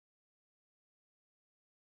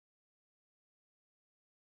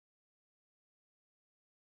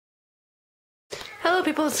Hello,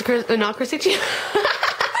 people. It's Chris, not Chrissy G. Hey,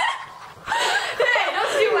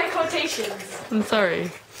 don't do my quotations. I'm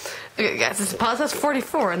sorry. Okay, guys, this is podcast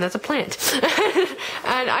 44, and that's a plant.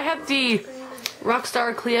 And I have the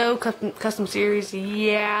Rockstar Cleo custom series.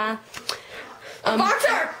 Yeah.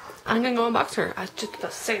 Boxer! I'm gonna go unbox her. I was just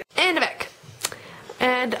about to say that. And the back.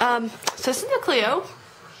 And, so this is the Cleo.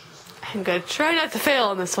 I'm gonna try not to fail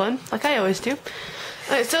on this one, like I always do.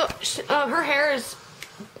 Okay, so, her hair is,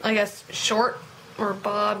 I guess, short, or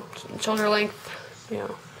bob, shoulder length, you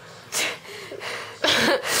know.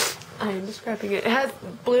 I am describing it. It has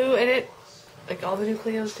blue in it, like all the new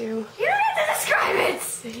Cleos do. You don't have to describe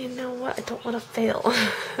it! You know what? I don't want to fail.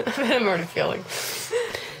 I'm already failing.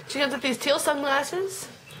 She comes with these teal sunglasses.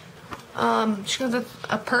 She comes with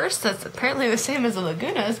a purse that's apparently the same as the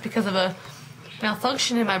Laguna's because of a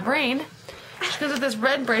malfunction in my brain. She comes with this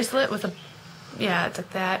red bracelet with a... Yeah, it's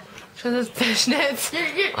like that. She comes with fishnets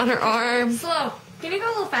on her arm. Slow. Can you go a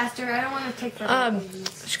little faster? I don't want to take that.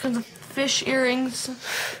 She comes with fish earrings.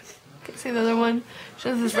 Can't see the other one. She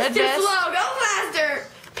has this red Too vest. slow. Go faster.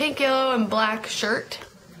 Pink, yellow, and black shirt.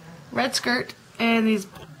 Red skirt. And these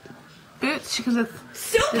boots. She comes with...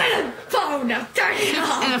 Stupid and phone. Now turn it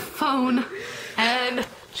off. And a phone. And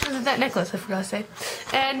she comes with that necklace, I forgot to say.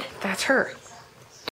 And that's her.